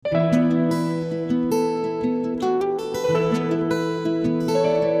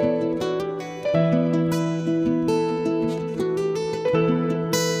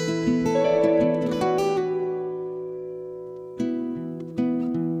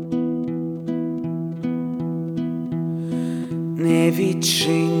Не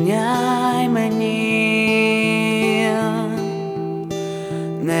відчиняй мені,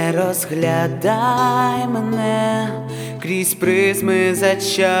 не розглядай мене крізь призми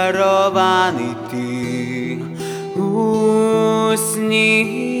зачарований ти у сні.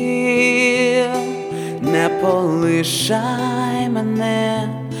 Не полишай мене,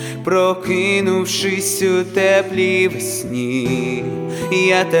 прокинувшись у теплій весні.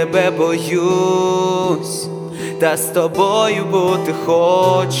 Я тебе боюсь, та з тобою бути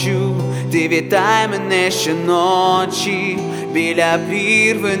хочу. Ти вітай мене щоночі біля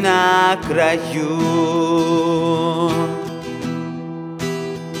прірви на краю.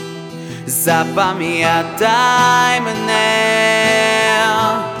 Запам'ятай мене,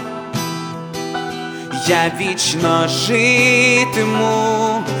 я вічно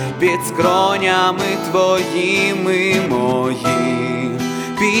житиму під скронями твоїми мої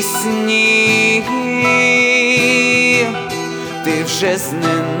пісні. Ти вже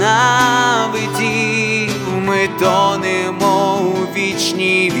зненавидів, ми тонемо у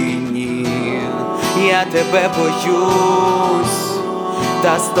вічній війні. Я тебе боюсь,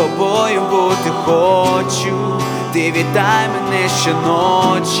 та з тобою бути хочу. Ти вітай мене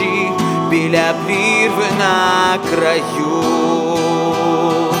щоночі біля прірви на краю.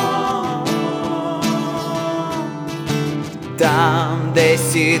 Там, де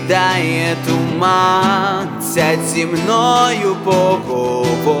сідає туман, сядь зі мною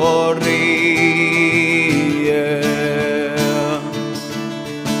поговори.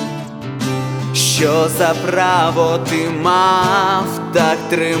 Що за право ти мав так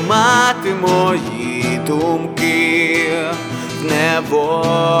тримати мої думки в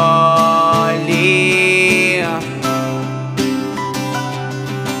неволі?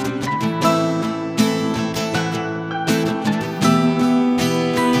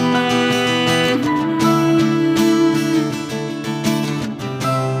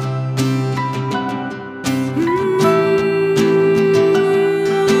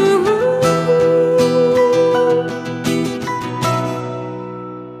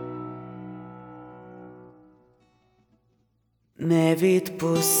 Не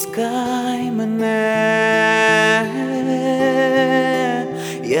відпускай мене,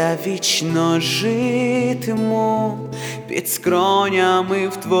 я вічно житиму під скронями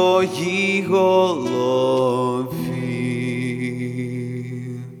в твоїй голові.